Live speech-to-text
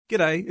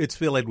G'day, it's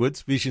Phil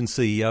Edwards, Vision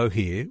CEO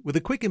here, with a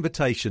quick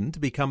invitation to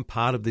become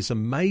part of this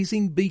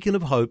amazing beacon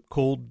of hope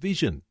called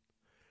Vision.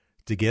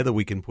 Together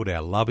we can put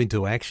our love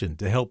into action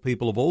to help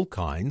people of all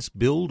kinds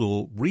build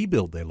or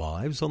rebuild their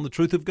lives on the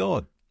truth of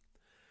God.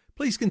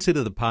 Please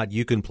consider the part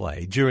you can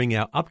play during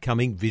our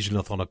upcoming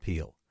Visionathon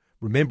appeal,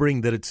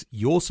 remembering that it's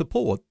your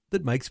support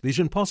that makes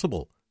Vision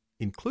possible,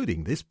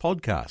 including this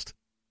podcast.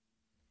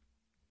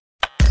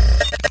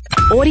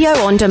 Audio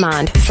on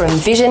demand from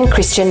Vision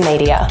Christian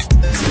Media.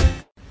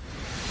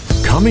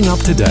 Coming up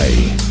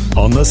today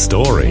on The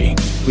Story.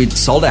 We'd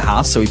sold our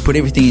house, so we put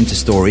everything into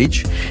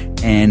storage,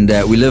 and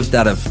we lived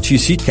out of 2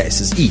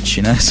 suitcases each,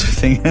 sort of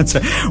thing. And so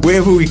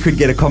wherever we could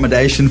get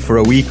accommodation for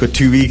a week or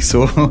 2 weeks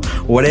or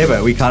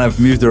whatever, we kind of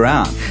moved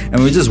around. And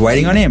we were just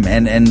waiting on him.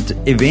 And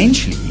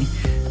eventually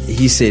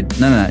he said,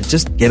 no,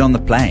 just get on the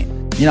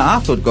plane. I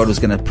thought God was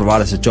going to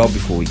provide us a job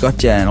before we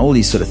got here and all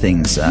these sort of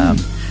things.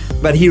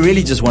 But he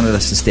really just wanted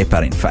us to step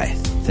out in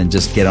faith and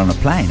just get on a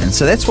plane. And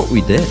so that's what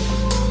we did.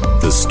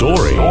 The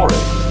Story.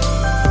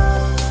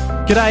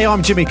 G'day,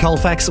 I'm Jimmy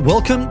Colfax.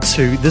 Welcome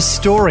to The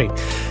Story.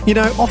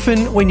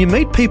 Often when you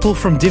meet people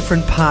from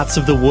different parts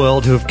of the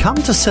world who have come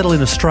to settle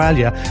in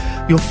Australia,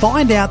 you'll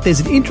find out there's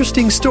an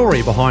interesting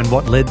story behind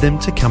what led them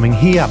to coming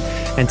here.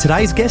 And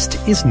today's guest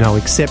is no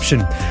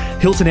exception.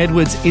 Hilton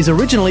Edwards is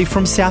originally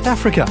from South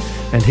Africa,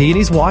 and he and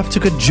his wife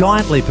took a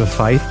giant leap of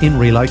faith in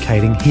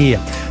relocating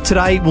here.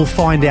 Today we'll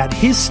find out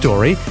his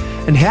story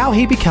and how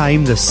he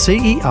became the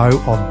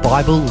CEO of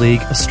Bible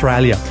League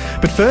Australia.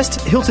 But first,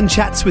 Hilton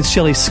chats with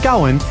Shelley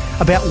Scowen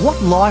about what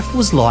life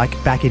was like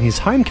back in his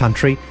home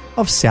country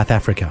of South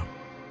Africa.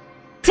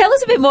 Tell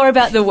us a bit more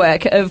about the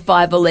work of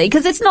Bible League,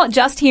 because it's not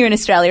just here in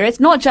Australia, it's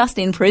not just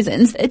in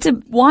prisons, it's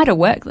a wider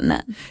work than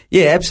that.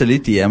 Yeah,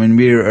 absolutely.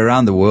 We're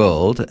around the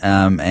world,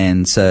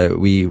 and so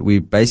we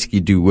basically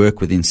do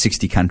work within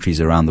 60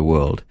 countries around the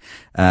world.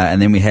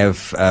 And then we have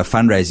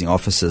fundraising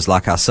offices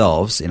like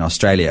ourselves in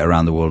Australia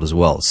around the world as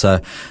well.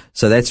 So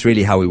that's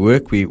really how we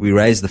work. We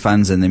raise the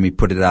funds and then we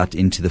put it out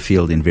into the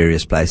field in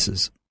various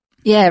places.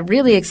 Yeah,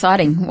 really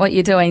exciting what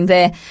you're doing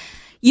there.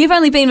 You've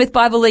only been with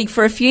Bible League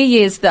for a few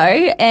years, though,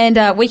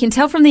 and we can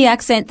tell from the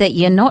accent that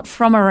you're not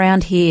from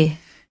around here.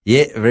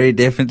 Yeah, very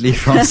definitely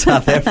from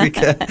South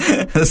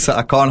Africa. So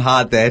I can't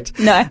hide that.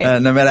 No.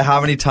 No matter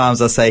how many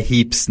times I say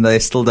heaps, they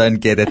still don't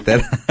get it.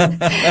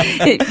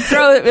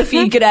 Throw a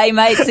few g'day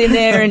mates in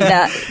there and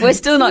we're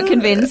still not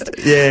convinced.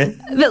 Yeah.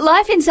 But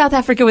life in South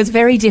Africa was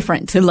very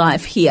different to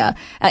life here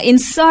in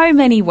so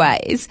many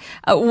ways.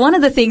 One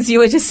of the things you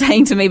were just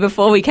saying to me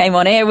before we came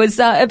on air was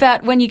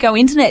about when you go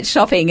internet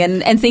shopping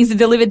and things are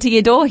delivered to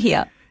your door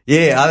here.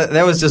 Yeah,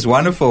 that was just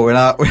wonderful when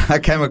I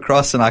came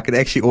across and I could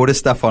actually order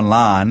stuff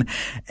online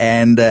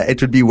and it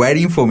would be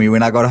waiting for me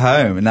when I got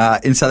home. Now,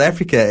 in South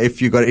Africa,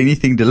 if you got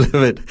anything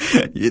delivered,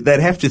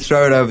 they'd have to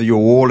throw it over your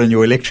wall and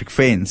your electric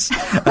fence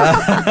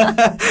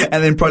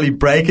and then probably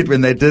break it when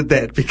they did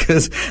that,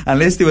 because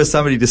unless there was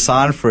somebody to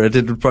sign for it,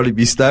 it would probably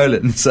be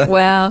stolen. So,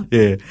 wow.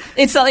 Yeah.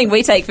 It's something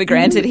we take for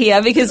granted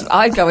here because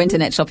I go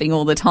internet shopping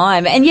all the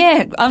time. And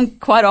yeah, I'm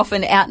quite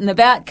often out and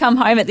about, come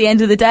home at the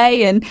end of the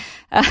day and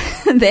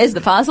there's the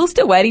parcel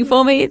still waiting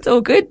for me. It's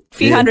all good. A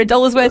few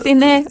 $100s worth in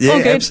there. Yeah, all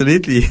good.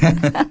 Absolutely.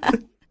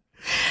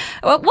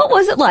 What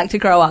was it like to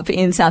grow up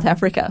in South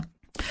Africa?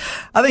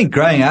 I think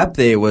growing up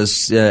there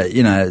was,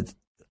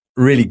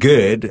 really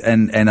good.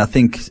 And I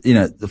think,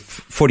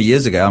 40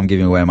 years ago, I'm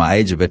giving away my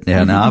age a bit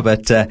now,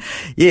 but, I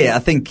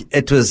think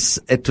it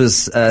was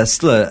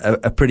still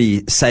a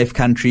pretty safe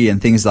country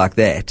and things like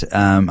that.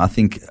 I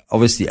think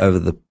obviously over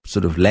the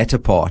sort of latter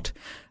part,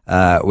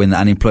 when the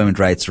unemployment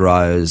rates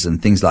rose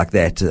and things like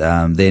that,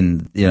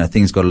 then,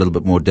 things got a little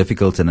bit more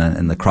difficult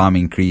and the crime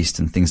increased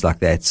and things like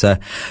that. So,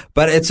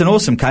 but it's an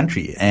awesome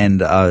country.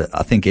 And,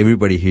 I think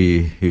everybody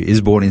who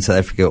is born in South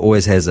Africa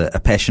always has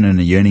a passion and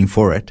a yearning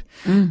for it.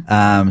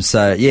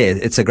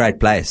 It's a great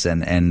place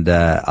and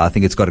I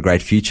think it's got a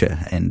great future.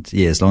 And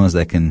as long as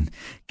they can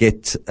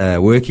get,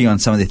 working on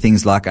some of the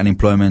things like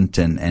unemployment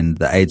and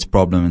the AIDS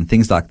problem and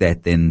things like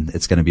that, then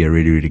it's going to be a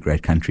really, really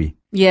great country.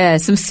 Yeah,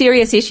 some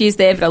serious issues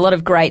there, but a lot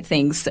of great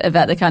things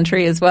about the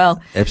country as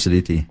well.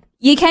 Absolutely.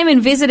 You came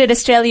and visited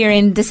Australia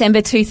in December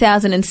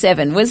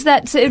 2007. Was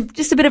that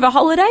just a bit of a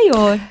holiday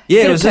or?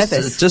 Yeah, it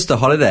was just a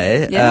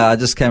holiday. Yeah. I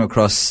just came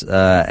across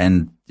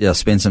and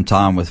spent some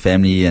time with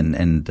family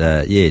and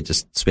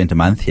just spent a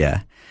month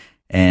here.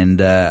 And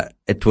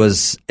it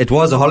was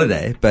a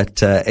holiday,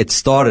 but it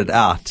started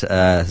out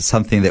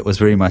something that was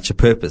very much a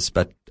purpose,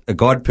 but a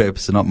God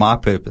purpose and not my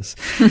purpose.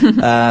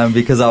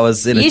 Because I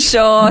was in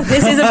sure?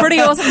 This is a pretty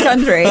awesome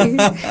country.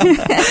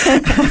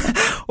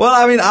 Well,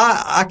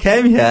 I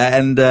came here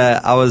and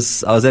I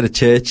was at a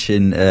church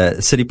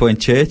in City Point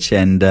Church,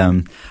 and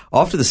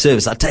after the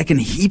service I'd taken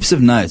heaps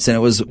of notes, and it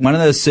was one of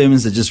those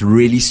sermons that just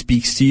really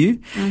speaks to you.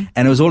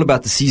 And it was all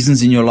about the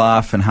seasons in your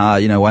life and how,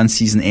 one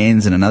season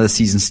ends and another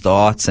season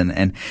starts,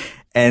 and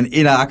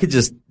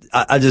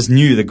I just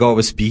knew that God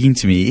was speaking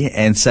to me.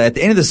 And so at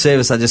the end of the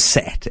service, I just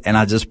sat and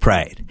I just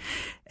prayed.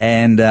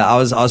 And I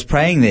was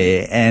praying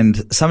there,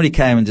 and somebody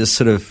came and just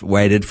sort of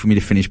waited for me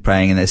to finish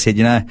praying, and they said,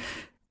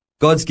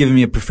 God's given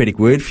me a prophetic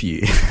word for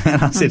you.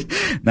 And I said,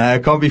 no,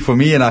 it can't be for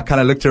me. And I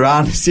kind of looked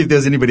around to see if there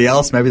was anybody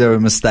else. Maybe they were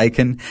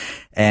mistaken.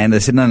 And they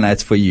said, no,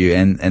 it's for you.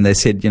 And they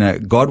said,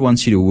 God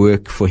wants you to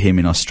work for him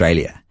in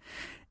Australia.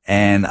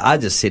 And I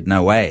just said,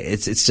 no way.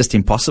 It's just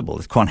impossible.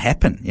 It can't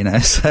happen,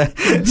 So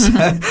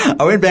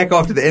I went back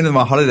after the end of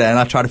my holiday and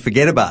I tried to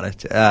forget about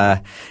it.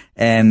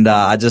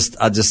 I just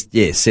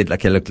said,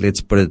 okay, look,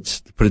 let's put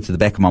it to the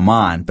back of my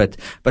mind. But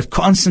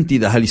constantly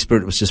the Holy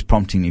Spirit was just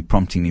prompting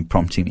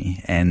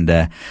me.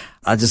 And,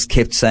 I just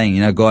kept saying,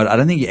 God, I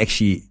don't think you're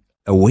actually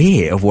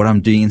aware of what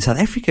I'm doing in South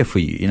Africa for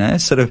you,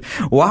 sort of,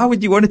 why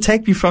would you want to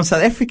take me from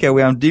South Africa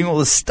where I'm doing all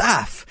this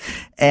stuff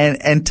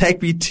and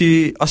take me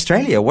to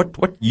Australia?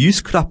 What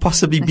use could I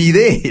possibly be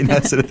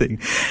there, sort of thing.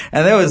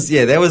 And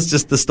that was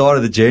just the start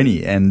of the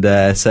journey. And,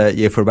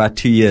 for about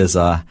 2 years,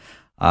 I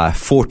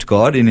fought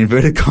God in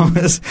inverted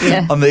commas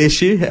on the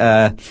issue.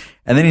 And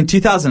then in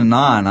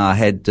 2009, I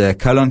had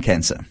colon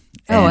cancer.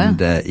 Oh, wow.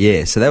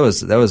 So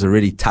that was a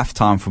really tough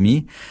time for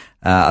me.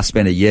 I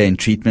spent a year in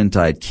treatment.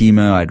 I had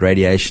chemo, I had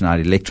radiation, I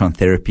had electron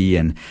therapy,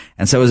 and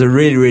so it was a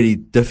really, really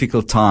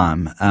difficult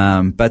time.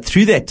 But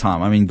through that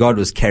time, God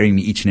was carrying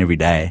me each and every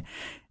day,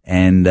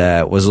 and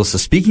was also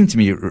speaking to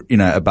me,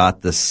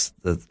 about the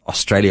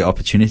Australia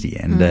opportunity.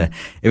 And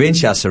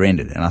eventually I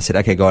surrendered, and I said,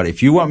 okay, God,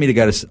 if you want me to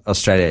go to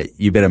Australia,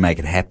 you better make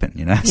it happen,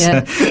 Yeah.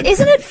 So,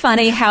 isn't it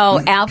funny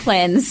how our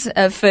plans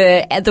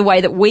for the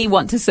way that we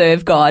want to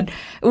serve God,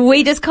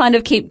 we just kind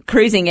of keep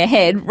cruising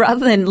ahead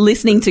rather than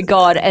listening to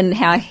God and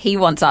how he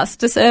wants us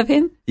to serve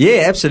him?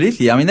 Yeah,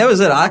 absolutely. That was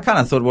it. I kind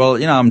of thought, well,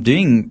 I'm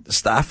doing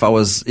stuff. I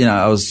was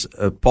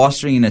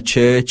pastoring in a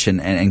church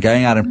and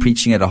going out and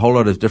preaching at a whole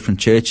lot of different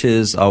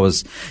churches. I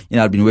was,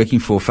 I'd been working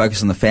for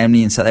Focus on the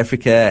Family in South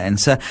Africa. And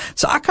so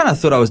I kind of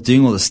thought I was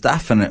doing all this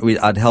stuff, and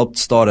I'd helped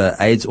start an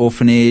AIDS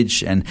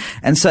orphanage. And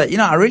so,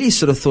 I really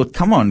sort of thought,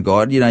 come on,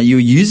 God, you're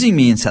using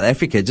me in South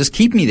Africa. Just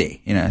keep me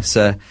there,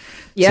 So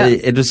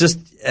it was just,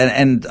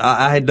 and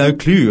I had no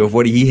clue of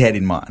what he had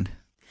in mind.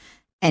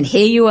 And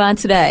here you are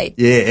today.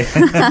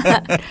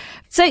 Yeah.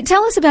 So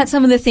tell us about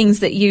some of the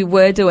things that you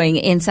were doing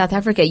in South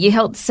Africa. You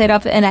helped set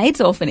up an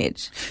AIDS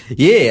orphanage.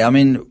 Yeah,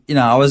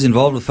 I was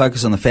involved with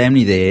Focus on the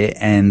Family there,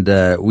 and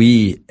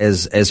we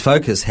as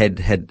Focus had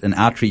an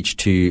outreach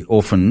to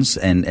orphans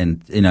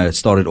and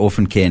started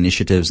orphan care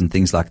initiatives and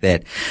things like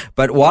that.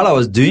 But while I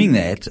was doing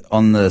that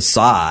on the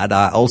side,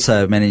 I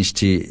also managed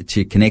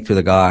to connect with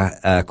a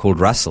guy called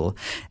Russell,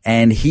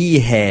 and he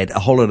had a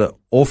whole lot of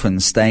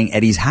orphans staying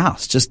at his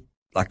house, just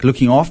like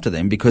looking after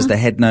them because they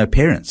had no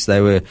parents.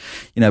 They were,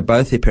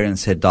 both their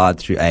parents had died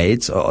through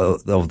AIDS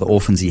of the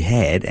orphans he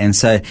had. And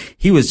so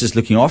he was just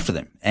looking after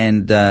them.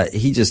 And,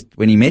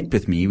 when he met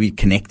with me, we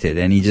connected,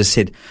 and he just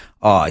said,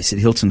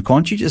 Hilton,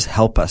 can't you just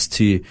help us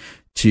to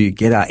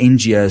get our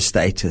NGO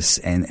status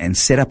and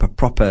set up a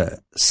proper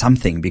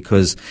something?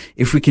 Because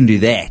if we can do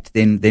that,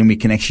 then we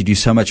can actually do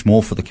so much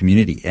more for the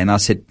community. And I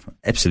said,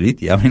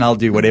 absolutely. I'll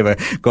do whatever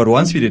God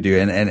wants me to do.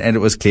 And it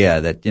was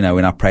clear that,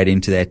 when I prayed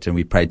into that and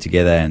we prayed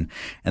together, and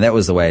that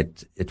was the way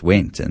it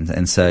went.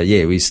 And so,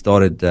 we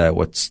started,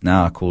 what's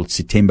now called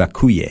September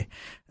Kuye,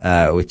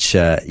 which,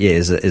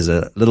 is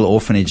a little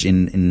orphanage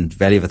in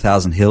Valley of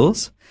 1,000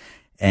 Hills.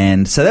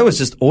 And so that was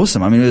just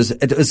awesome. It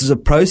was a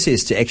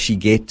process to actually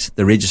get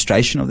the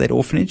registration of that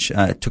orphanage.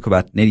 It took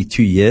about nearly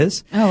 2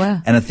 years. Oh,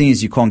 wow. And the thing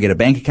is, you can't get a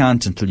bank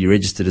account until you're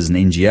registered as an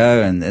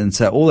NGO. And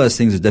so all those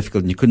things are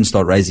difficult, and you couldn't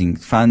start raising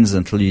funds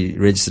until you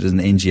registered as an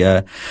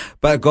NGO.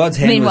 But God's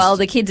hand Meanwhile,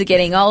 the kids are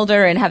getting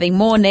older and having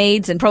more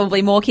needs, and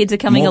probably more kids are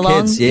coming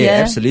along. Kids, yeah,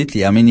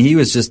 absolutely. He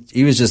was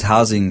just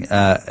housing,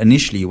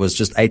 initially it was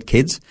just 8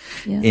 kids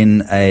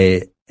in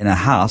a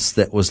house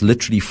that was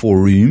literally 4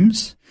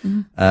 rooms.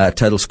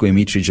 Total square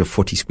meterage of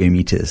 40 square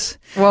meters.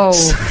 Whoa.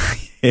 So,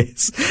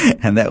 yes.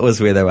 And that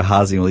was where they were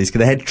housing all these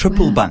kids. They had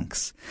triple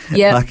bunks.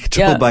 Yeah. Like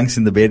triple bunks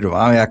in the bedroom.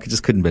 I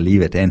just couldn't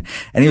believe it. And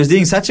he was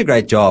doing such a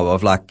great job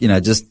of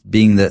just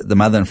being the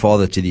mother and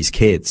father to these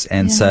kids.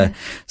 And so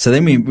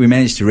then we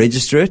managed to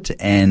register it,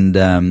 and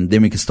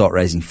then we could start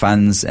raising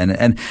funds.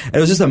 And it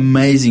was just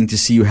amazing to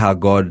see how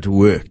God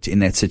worked in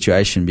that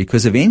situation,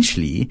 because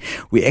eventually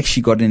we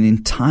actually got an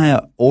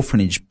entire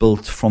orphanage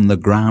built from the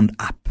ground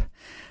up.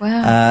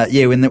 Wow.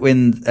 When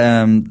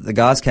the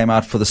guys came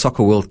out for the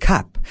Soccer World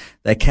Cup,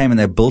 they came and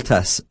they built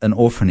us an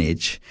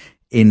orphanage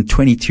in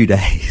 22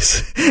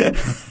 days.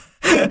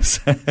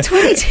 22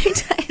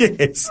 days?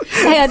 Yes.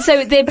 Hang on,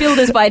 so they're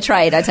builders by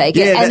trade, I take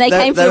it. Yeah, and they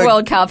came for the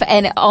World Cup,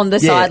 and on the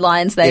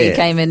sidelines they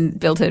came and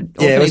built an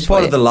orphanage. Yeah, it was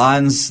part of the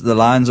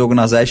Lions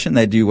organization.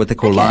 They do what they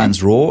call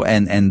Lions Raw,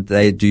 and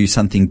they do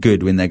something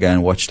good when they go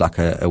and watch like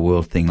a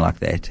world thing like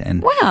that.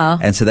 And wow.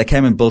 And so they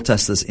came and built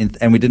us this,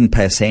 and we didn't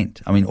pay a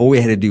cent. All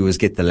we had to do was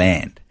get the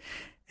land.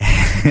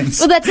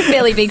 Well, that's a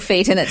fairly big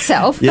feat in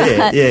itself.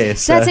 Yeah.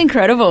 So, that's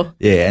incredible.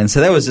 Yeah. And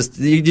so that was just,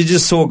 you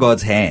just saw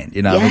God's hand,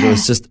 I mean, it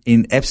was just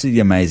absolutely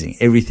amazing.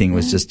 Everything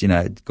was just,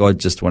 God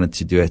just wanted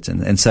to do it.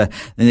 And so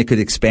then they could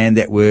expand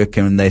that work,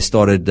 and they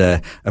started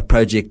a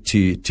project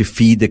to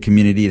feed the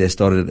community. They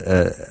started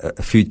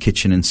a food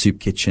kitchen and soup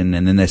kitchen,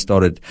 and then they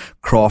started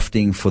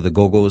crafting for the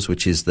gogos,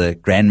 which is the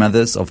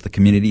grandmothers of the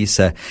community.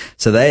 So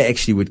they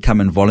actually would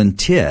come and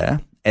volunteer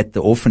at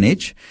the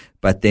orphanage,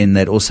 but then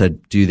they'd also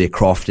do their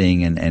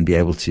crafting and be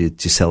able to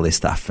sell their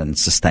stuff and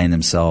sustain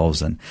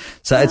themselves. And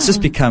so it's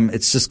just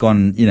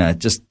gone,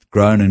 just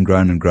grown and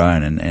grown and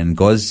grown. And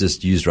God's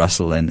just used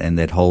Russell and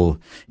that whole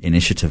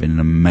initiative in an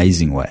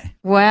amazing way.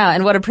 Wow.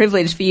 And what a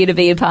privilege for you to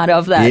be a part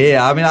of that.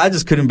 Yeah. I mean, I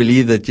just couldn't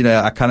believe that,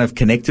 I kind of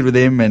connected with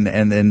him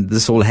and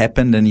this all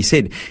happened. And he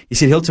said,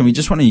 Hilton, we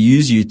just want to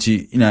use you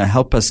to,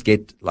 help us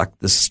get like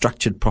this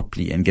structured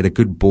properly and get a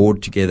good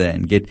board together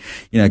and get,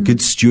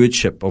 good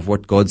stewardship of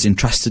what God's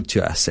entrusted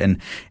to us. And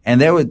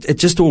it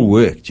just all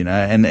worked,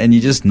 and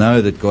you just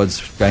know that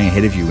God's going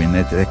ahead of you when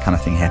that kind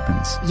of thing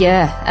happens.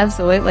 Yeah,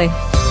 absolutely.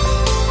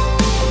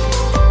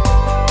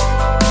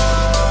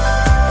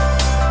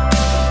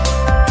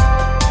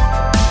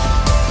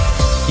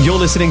 You're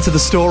listening to The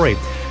Story.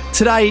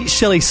 Today,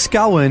 Shelley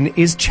Scowen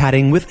is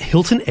chatting with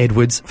Hilton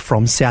Edwards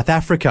from South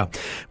Africa.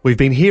 We've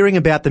been hearing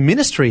about the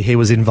ministry he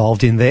was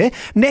involved in there.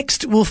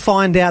 Next, we'll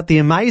find out the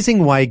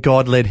amazing way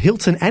God led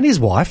Hilton and his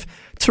wife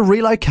to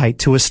relocate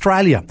to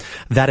Australia.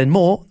 That and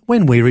more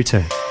when we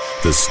return.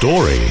 The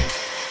Story.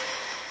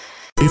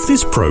 If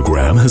this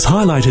program has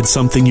highlighted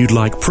something you'd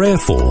like prayer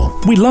for,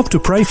 we'd love to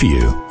pray for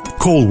you.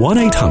 Call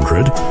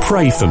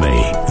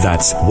 1-800-PRAY-FOR-ME.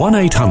 That's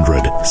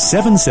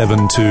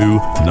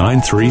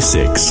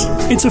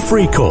 1-800-772-936. It's a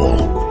free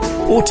call.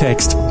 Or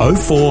text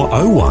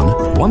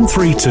 0401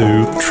 132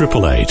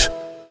 888.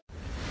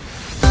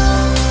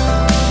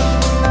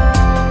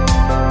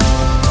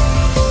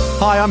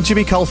 Hi, I'm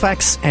Jimmy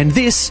Colfax, and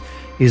this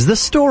is The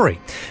Story.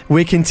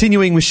 We're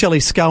continuing with Shelley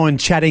Scowen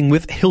chatting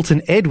with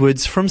Hilton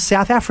Edwards from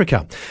South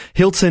Africa.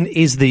 Hilton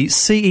is the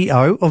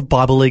CEO of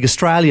Bible League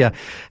Australia,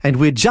 and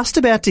we're just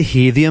about to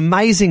hear the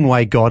amazing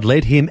way God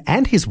led him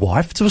and his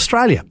wife to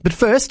Australia. But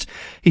first,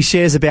 he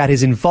shares about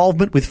his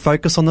involvement with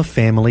Focus on the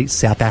Family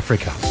South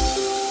Africa.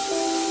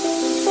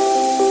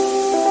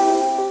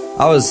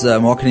 I was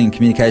marketing and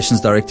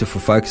communications director for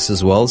Focus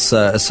as well,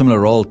 so a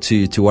similar role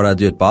to what I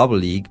do at Bible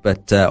League,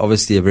 but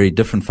obviously a very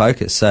different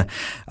focus. So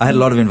I had a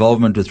lot of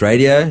involvement with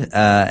radio,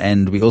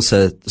 and we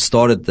also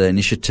started the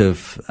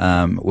initiative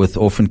with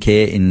orphan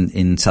care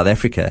in South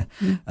Africa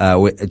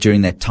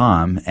during that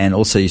time, and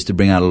also used to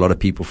bring out a lot of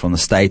people from the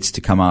States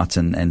to come out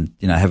and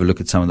have a look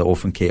at some of the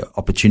orphan care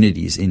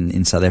opportunities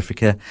in South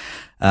Africa.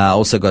 I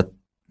also got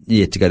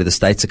to go to the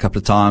States a couple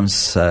of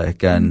times, go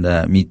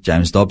and meet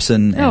James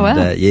Dobson.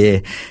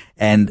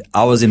 And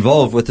I was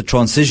involved with the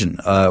transition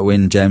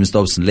when James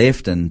Dobson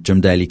left and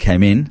Jim Daly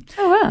came in.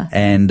 Oh, wow.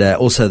 And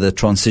also the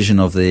transition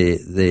of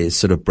the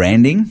sort of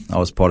branding. I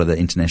was part of the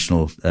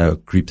international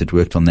group that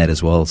worked on that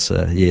as well.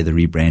 So, the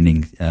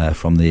rebranding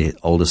from the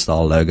older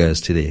style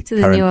logos to the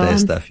current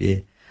stuff,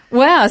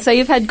 Wow, so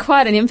you've had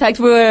quite an impact.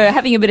 We were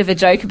having a bit of a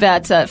joke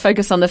about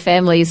Focus on the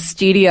Family's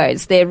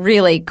studios. They're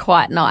really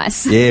quite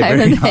nice. Yeah,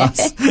 very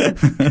nice.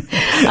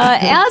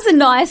 Ours are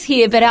nice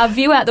here, but our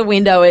view out the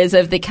window is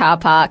of the car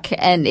park,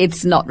 and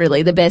it's not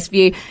really the best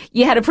view.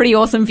 You had a pretty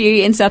awesome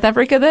view in South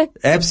Africa there?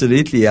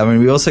 Absolutely. I mean,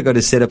 we also got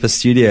to set up a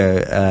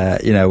studio,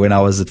 when I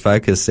was at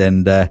Focus,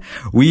 and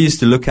we used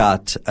to look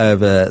out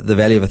over the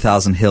Valley of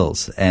 1,000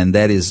 Hills, and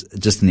that is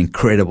just an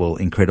incredible,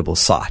 incredible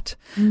sight.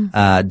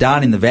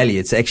 Down in the valley,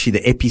 it's actually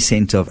the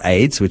epicenter of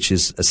AIDS, which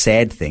is a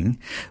sad thing,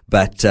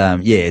 but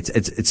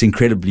it's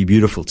incredibly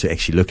beautiful to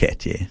actually look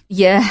at.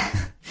 Yeah.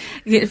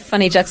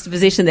 Funny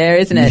juxtaposition there,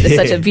 isn't it? It's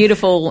such a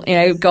beautiful,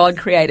 God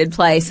created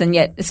place, and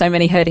yet so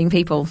many hurting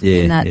people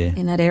in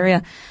that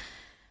area.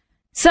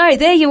 So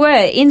there you were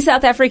in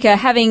South Africa,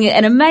 having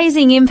an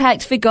amazing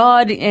impact for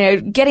God,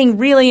 getting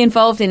really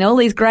involved in all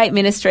these great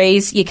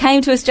ministries. You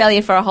came to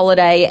Australia for a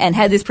holiday and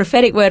had this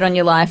prophetic word on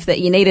your life that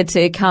you needed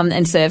to come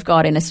and serve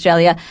God in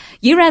Australia.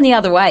 You ran the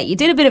other way. You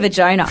did a bit of a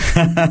Jonah.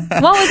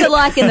 What was it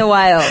like in the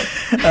whale?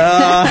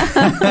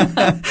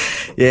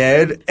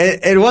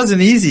 It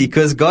wasn't easy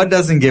because God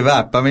doesn't give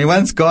up. I mean,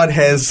 once God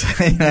has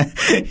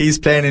His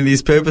plan and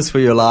His purpose for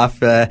your life,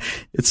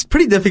 it's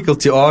pretty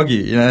difficult to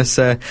argue.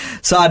 So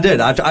I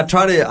did. I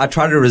tried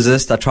to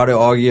resist. I tried to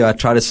argue. I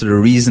tried to sort of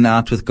reason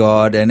out with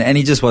God, and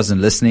He just wasn't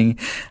listening.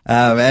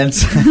 And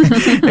so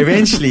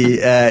eventually,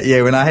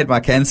 when I had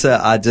my cancer,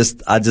 I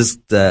just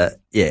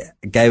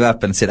gave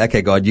up and said,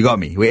 okay, God, you got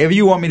me. Wherever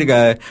you want me to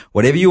go,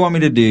 whatever you want me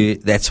to do,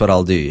 that's what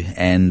I'll do.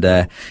 And,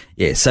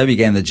 so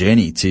began the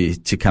journey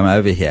to come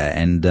over here.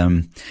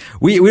 And,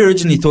 we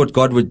originally thought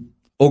God would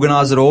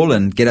organize it all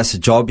and get us a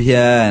job here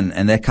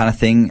and that kind of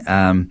thing.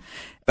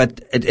 But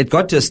it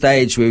got to a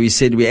stage where we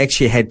said we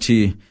actually had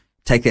to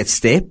take that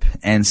step.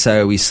 And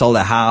so we sold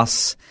our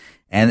house.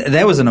 And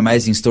that was an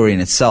amazing story in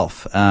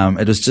itself.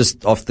 It was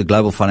just off the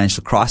global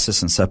financial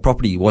crisis. And so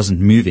property wasn't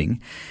moving.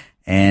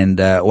 And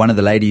one of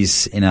the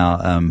ladies in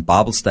our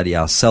Bible study,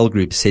 our cell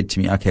group, said to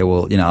me, okay,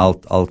 well,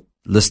 I'll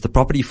list the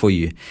property for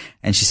you.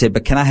 And she said,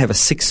 but can I have a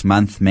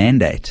 6-month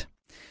mandate?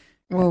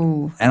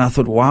 Whoa. And I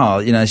thought,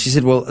 wow, she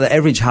said, well, the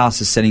average house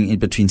is selling in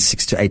between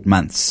 6 to 8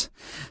 months.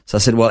 So I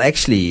said, well,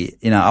 actually,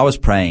 I was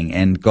praying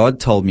and God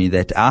told me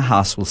that our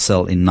house will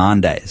sell in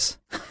 9 days.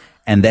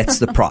 And that's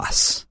the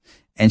price.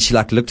 And she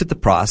looked at the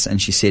price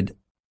and she said,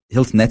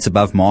 Hilton, that's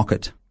above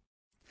market.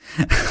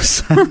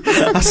 So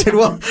I said,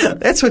 well,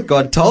 that's what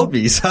God told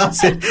me. So I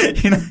said,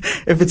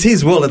 if it's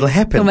His will, it'll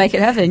happen. He'll make it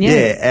happen, yeah.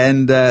 Yeah.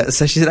 And,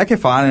 so she said, okay,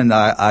 fine. And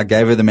I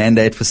gave her the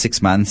mandate for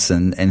 6 months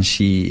and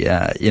she,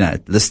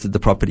 listed the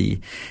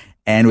property.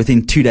 And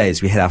within 2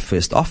 days, we had our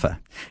first offer.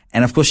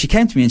 And of course, she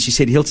came to me and she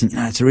said, Hilton,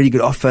 it's a really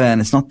good offer and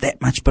it's not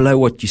that much below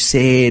what you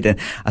said. And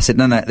I said,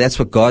 no, that's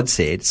what God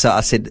said. So I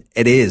said,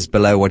 it is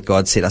below what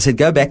God said. I said,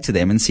 go back to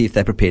them and see if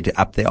they're prepared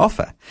to up their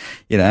offer,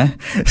 And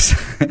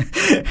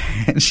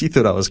she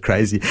thought I was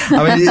crazy.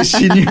 I mean,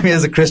 she knew me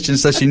as a Christian,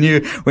 so she knew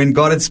when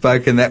God had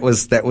spoken, that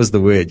was the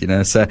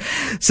word, So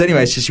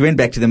anyway, she went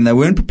back to them. They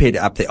weren't prepared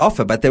to up their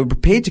offer, but they were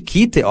prepared to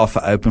keep their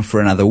offer open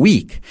for another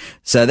week.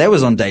 So that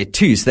was on day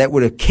 2. So that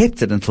would have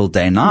kept it until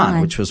day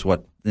 9, which was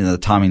what, the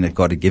timing that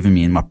God had given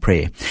me in my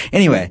prayer.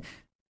 Anyway,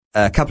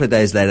 a couple of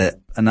days later,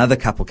 another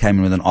couple came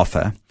in with an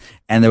offer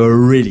and they were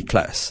really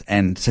close.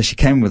 And so she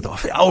came with the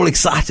offer, all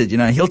excited,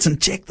 Hilton,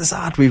 check this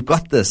out. We've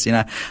got this,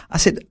 I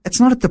said, it's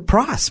not at the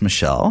price,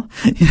 Michelle.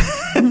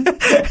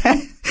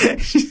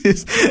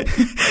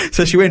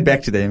 So she went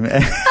back to them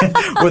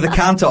with a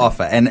counter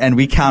offer and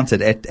we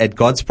counted at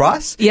God's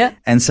price. Yeah.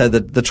 And so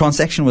the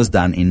transaction was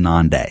done in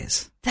 9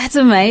 days. That's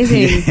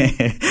amazing.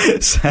 Yeah.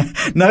 So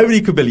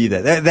nobody could believe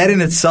that. That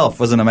in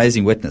itself was an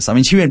amazing witness. I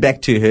mean, she went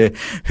back to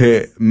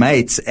her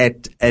mates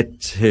at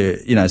her,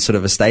 sort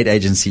of estate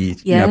agency,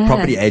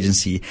 property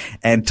agency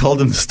and told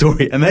them the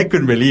story and they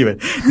couldn't believe it.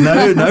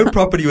 No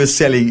property was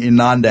selling in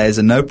 9 days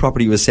and no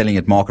property was selling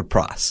at market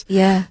price.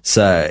 Yeah.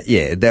 So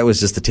yeah, that was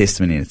just a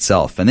testimony in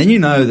itself. And then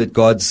that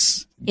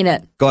God's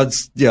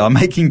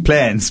making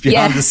plans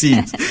behind the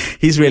scenes.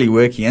 He's really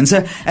working.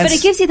 But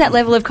it gives you that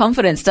level of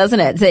confidence, doesn't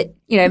it? That,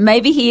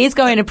 maybe He is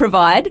going to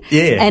provide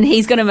and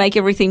He's going to make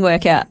everything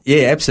work out.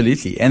 Yeah,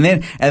 absolutely. And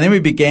then we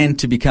began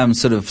to become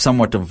sort of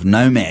somewhat of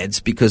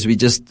nomads because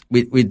we'd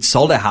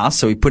sold our house.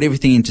 So we put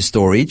everything into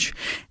storage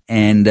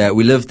and,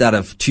 we lived out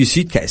of 2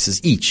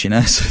 suitcases each, sort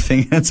of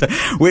thing. And so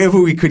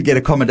wherever we could get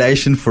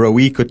accommodation for a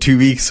week or 2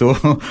 weeks or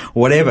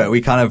whatever, we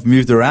kind of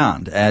moved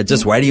around,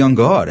 just waiting on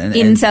God.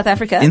 In South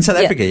Africa? In South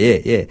Africa,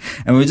 yeah.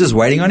 And we were just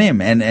waiting on Him.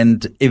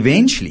 And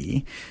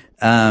eventually,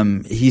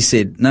 He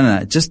said,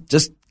 no,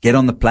 just get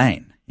on the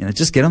plane,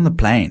 just get on the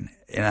plane.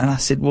 And I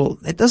said, well,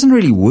 that doesn't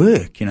really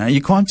work.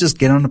 You can't just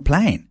get on a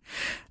plane.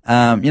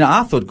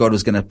 I thought God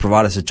was going to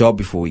provide us a job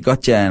before we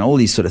got here and all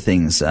these sort of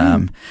things.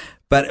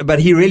 But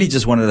He really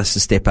just wanted us to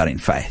step out in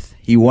faith.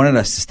 He wanted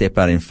us to step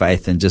out in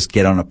faith and just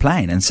get on a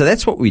plane. And so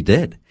that's what we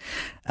did.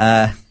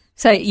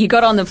 So you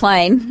got on the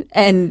plane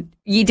and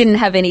you didn't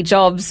have any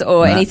jobs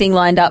or anything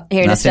lined up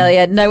here in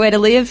Australia? Nowhere to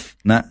live?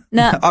 No.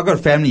 I've got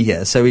family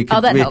here, so we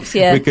could. Helps,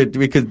 yeah. We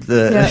could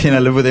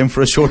live with them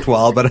for a short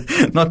while, but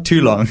not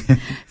too long.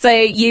 So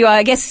you,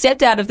 I guess,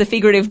 stepped out of the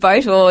figurative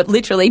boat or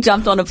literally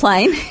jumped on a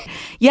plane.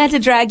 You had to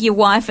drag your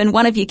wife and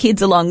one of your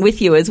kids along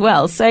with you as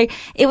well. So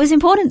it was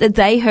important that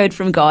they heard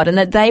from God and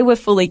that they were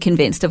fully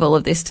convinced of all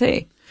of this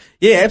too.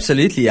 Yeah,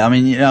 absolutely. I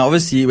mean,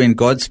 obviously when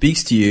God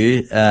speaks to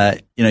you,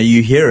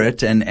 you hear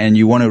it and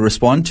you want to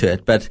respond to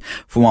it. But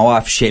for my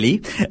wife, Shelley,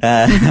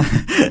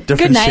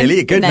 different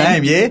Shelley, good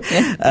name,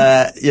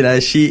 yeah.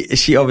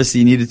 She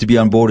obviously needed to be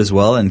on board as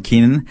well, and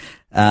Keenan.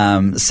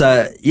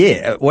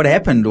 What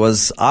happened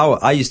was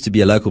I used to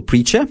be a local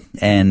preacher,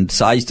 and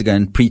so I used to go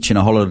and preach in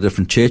a whole lot of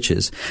different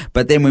churches.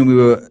 But then when we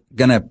were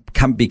going to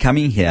be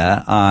coming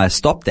here, I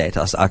stopped that.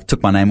 I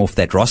took my name off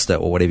that roster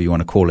or whatever you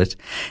want to call it.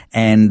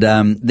 And,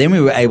 then we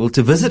were able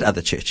to visit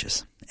other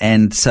churches.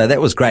 And so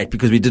that was great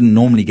because we didn't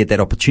normally get that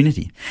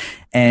opportunity.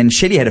 And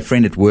Shelley had a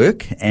friend at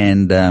work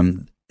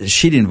and,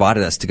 she'd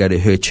invited us to go to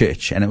her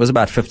church, and it was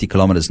about 50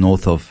 kilometers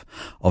north of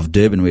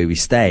Durban where we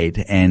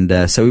stayed.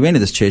 And, so we went to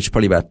this church,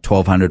 probably about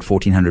 1,200,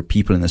 1,400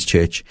 people in this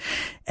church.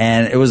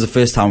 And it was the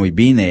first time we'd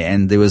been there.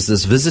 And there was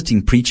this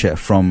visiting preacher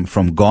from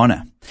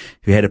Ghana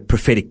who had a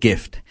prophetic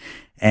gift.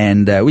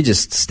 And, we're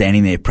just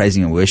standing there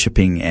praising and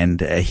worshiping.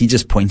 And, he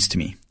just points to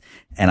me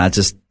and I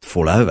just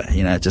fall over,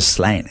 just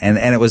slain. And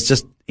it was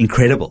just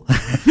incredible.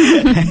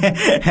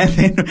 And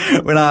then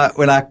when I,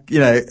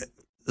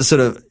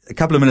 sort of a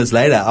couple of minutes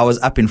later, I was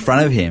up in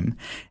front of him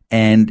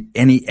and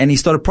he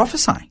started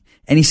prophesying.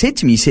 And he said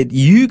to me,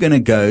 you're going to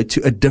go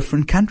to a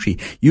different country.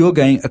 You're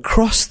going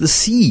across the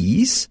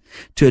seas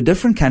to a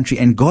different country,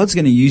 and God's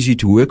going to use you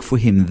to work for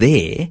Him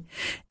there.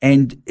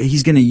 And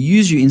He's going to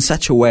use you in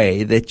such a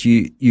way that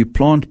you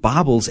plant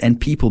Bibles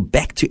and people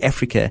back to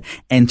Africa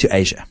and to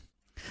Asia.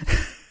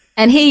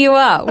 And here you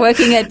are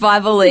working at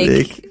Bible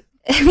League.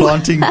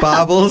 Planting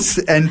Bibles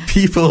and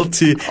people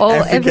to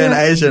Africa and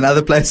Asia and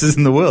other places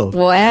in the world.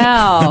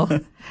 Wow.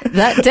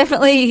 That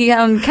definitely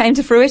came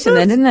to fruition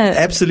then, didn't it?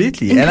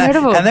 Absolutely.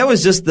 Incredible. And that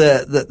was just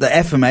the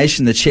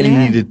affirmation that Shelley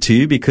needed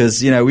too,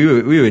 because,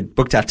 we were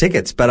booked our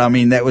tickets, but I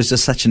mean, that was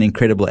just such an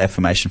incredible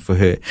affirmation for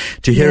her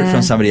to hear it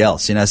from somebody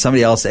else,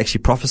 somebody else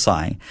actually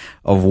prophesying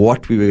of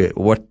what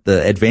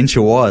the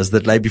adventure was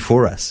that lay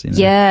before us.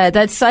 Yeah,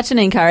 that's such an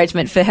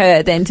encouragement for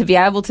her then to be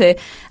able to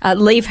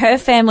leave her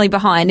family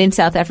behind in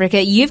South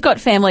Africa. You've got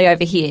family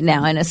over here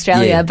now in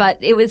Australia, but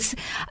it's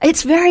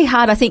very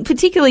hard, I think,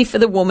 particularly for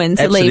the woman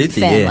to leave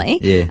family.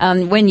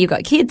 When you've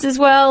got kids as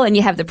well, and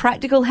you have the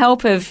practical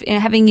help of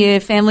having your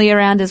family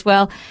around as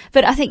well.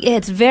 But I think,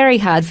 it's very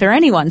hard for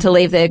anyone to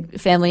leave their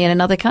family in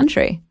another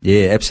country.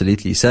 Yeah,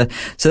 absolutely. So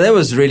that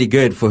was really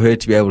good for her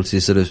to be able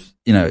to sort of,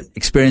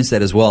 experience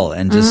that as well,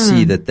 and just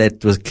see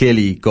that was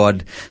clearly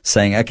God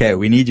saying, okay,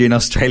 we need you in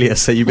Australia,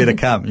 so you better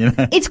come,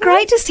 It's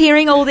great just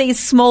hearing all these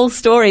small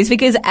stories,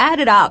 because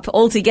added up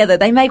all together,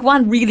 they make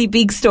one really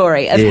big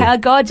story of how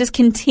God just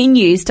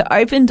continues to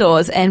open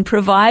doors and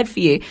provide for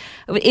you.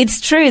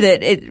 It's true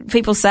that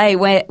people say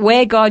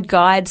where God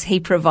guides, he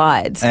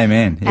provides.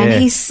 Amen. Yeah.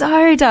 And he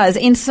so does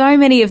in so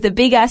many of the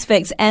big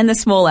aspects and the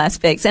small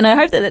aspects. And I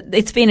hope that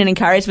it's been an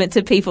encouragement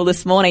to people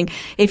this morning.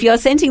 If you're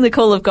sensing the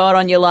call of God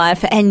on your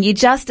life and you're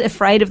just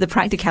afraid of the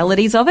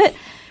practicalities of it,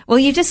 well,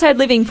 you've just heard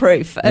living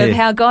proof of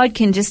how God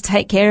can just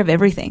take care of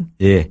everything.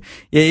 Yeah.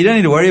 Yeah, you don't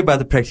need to worry about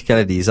the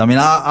practicalities. I mean,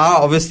 I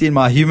obviously in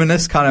my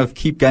humanness kind of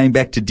keep going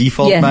back to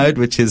default mode,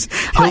 which is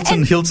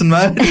Hilton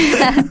mode.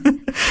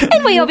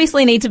 And we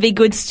obviously need to be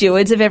good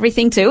stewards of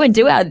everything too, and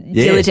do our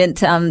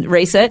diligent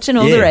research and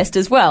all the rest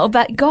as well.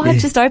 But God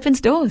just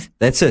opens doors.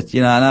 That's it,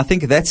 and I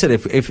think that's it.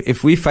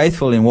 If we're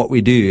faithful in what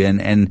we do,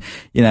 and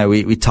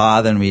we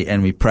tithe and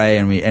we pray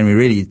and we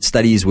really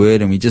study His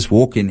Word and we just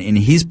walk in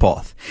His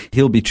path,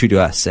 He'll be true to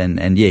us.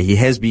 And He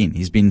has been.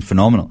 He's been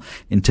phenomenal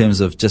in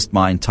terms of just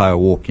my entire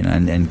walk,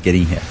 and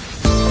getting here.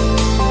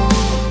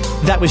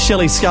 That was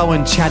Shelley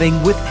Scowen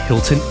chatting with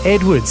Hilton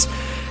Edwards.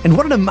 And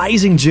what an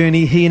amazing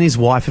journey he and his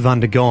wife have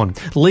undergone,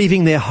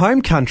 leaving their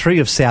home country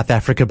of South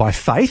Africa by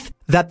faith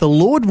that the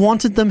Lord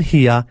wanted them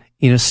here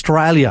in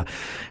Australia.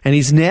 And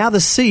he's now the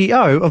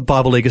CEO of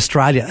Bible League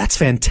Australia. That's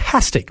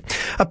fantastic.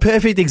 A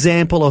perfect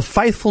example of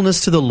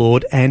faithfulness to the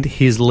Lord and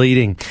his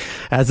leading.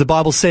 As the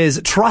Bible says,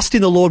 trust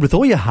in the Lord with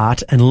all your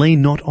heart and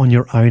lean not on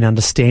your own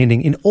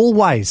understanding. In all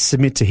ways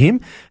submit to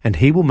him and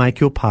he will make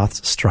your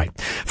paths straight.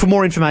 For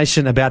more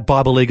information about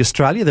Bible League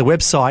Australia, the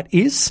website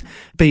is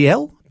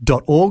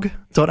bl.org.au.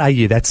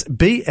 That's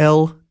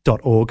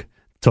bl.org.au.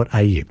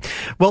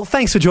 Well,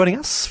 thanks for joining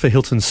us for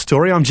Hilton's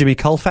Story. I'm Jimmy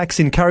Colfax,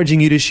 encouraging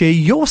you to share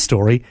your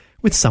story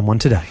with someone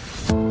today.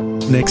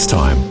 Next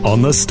time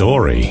on The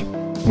Story.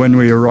 When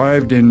we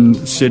arrived in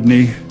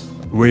Sydney,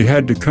 we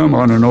had to come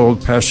on an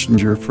old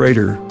passenger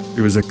freighter.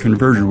 It was a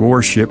converted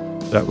warship.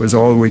 That was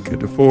all we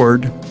could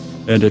afford.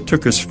 And it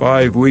took us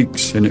 5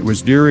 weeks, and it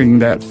was during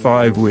that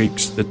 5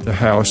 weeks that the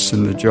house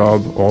and the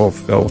job all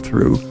fell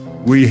through.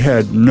 We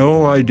had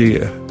no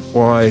idea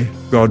why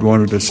God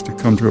wanted us to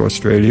come to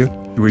Australia.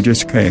 We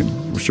just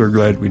came. We're sure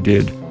glad we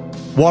did.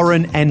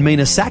 Warren and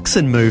Mina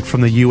Saxon moved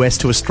from the US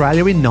to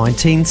Australia in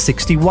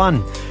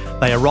 1961.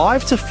 They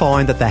arrived to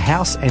find that the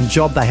house and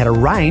job they had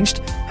arranged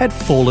had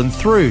fallen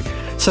through.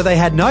 So they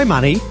had no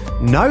money,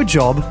 no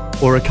job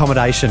or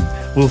accommodation.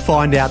 We'll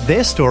find out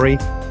their story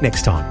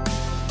next time.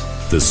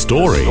 The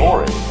Story.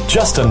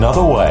 Just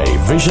another way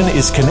Vision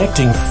is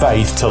connecting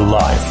faith to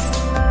life.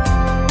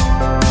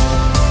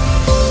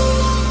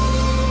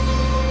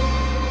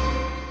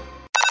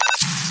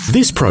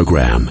 This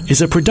program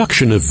is a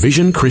production of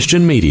Vision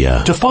Christian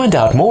Media. To find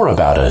out more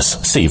about us,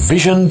 see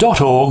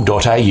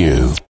vision.org.au.